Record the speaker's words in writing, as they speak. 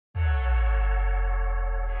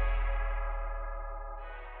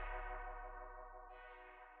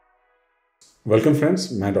Welcome friends,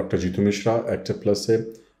 मैं doctor Jitu Mishra active plus से।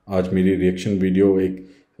 आज मेरी रिएक्शन वीडियो एक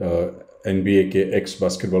NBA के एक्स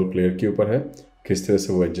बास्केटबॉल प्लेयर के ऊपर है, किस तरह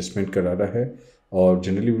से वो एडजस्टमेंट करा रहा है। और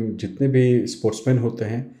जनरली जितने भी स्पोर्ट्समैन होते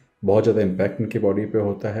हैं बहुत ज़्यादा इम्पैक्ट इनके बॉडी पे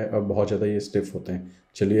होता है और बहुत ज़्यादा ये स्टिफ होते हैं।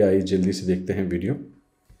 चलिए आइए जल्दी से देखते हैं वीडियो।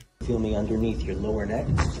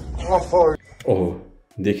 ओह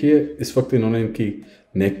देखिए, इस वक्त इन्होंने इनकी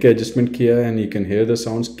नेक का एडजस्टमेंट किया है and you can here the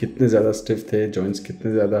sounds. कितने ज़्यादा स्टिफ थे, जॉइंट्स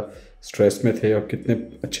कितने ज़्यादा स्ट्रेस में थे और कितने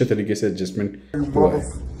अच्छे तरीके से एडजस्टमेंट हुआ है।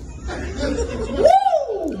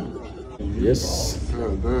 यस,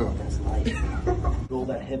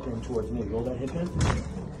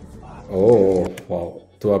 ओह वाह।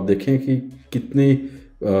 तो आप देखें कि कितनी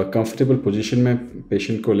कंफर्टेबल पोजीशन में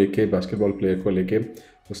पेशेंट को लेके, बास्केटबॉल प्लेयर को लेके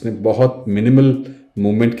उसने बहुत मिनिमल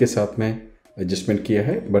मूवमेंट के साथ में एडजस्टमेंट किया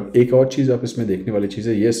है। बट एक और चीज़ आप इसमें देखने वाली चीज़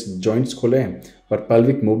है, यस जॉइंट्स खुले हैं पर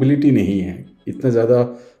पेल्विक मोबिलिटी नहीं है। इतना ज़्यादा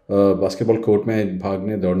बास्केटबॉल कोर्ट में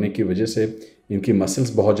भागने दौड़ने की वजह से इनकी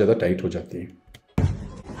मसल्स बहुत ज़्यादा टाइट हो जाती हैं।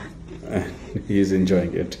 He is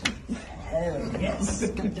enjoying it.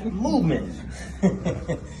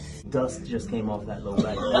 Dust just came off that low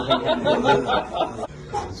back.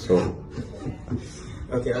 So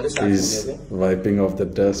Okay, he's wiping off the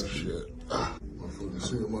dust.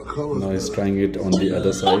 Now he's trying it on the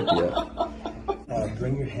other side. Yeah.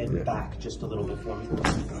 Bring your head back just a little bit for me. There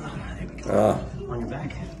we go. On your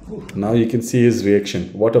back. Now you can see his reaction.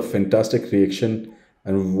 What a fantastic reaction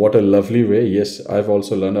and what a lovely way. Yes, I've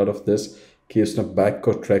also learned out of this कि उसने back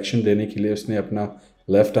को traction देने के लिए उसने अपना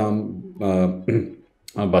left arm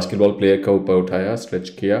basketball player का ऊपर उठाया, स्ट्रेच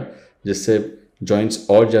किया, जिससे जॉइंट्स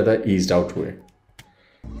और ज़्यादा ईज्ड आउट हुए।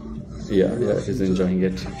 या he is enjoying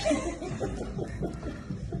it.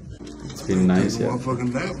 It's been nice. या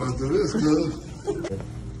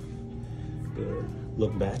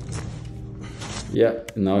Look back. या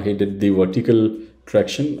now he did the vertical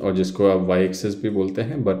traction, और जिसको आप वाई एक्सिस भी बोलते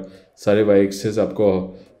हैं, बट सारे वाई एक्सिस आपको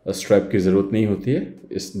स्ट्रैप की ज़रूरत नहीं होती है।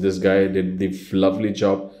 This guy did the lovely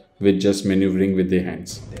job with just maneuvering with their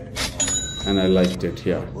hands, and I liked it.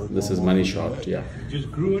 Yeah, this is money shot. Yeah,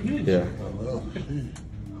 Just grew an inch. yeah.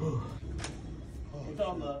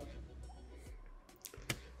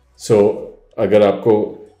 So अगर आपको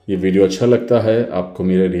ये video अच्छा लगता है, आपको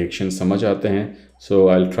मेरे रिएक्शन समझ आते हैं, so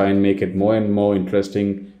I'll try and make it more and more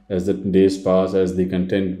interesting as the days pass, as the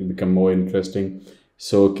content become more interesting.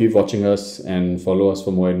 So keep watching us and follow us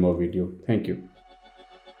for more and more video. Thank you.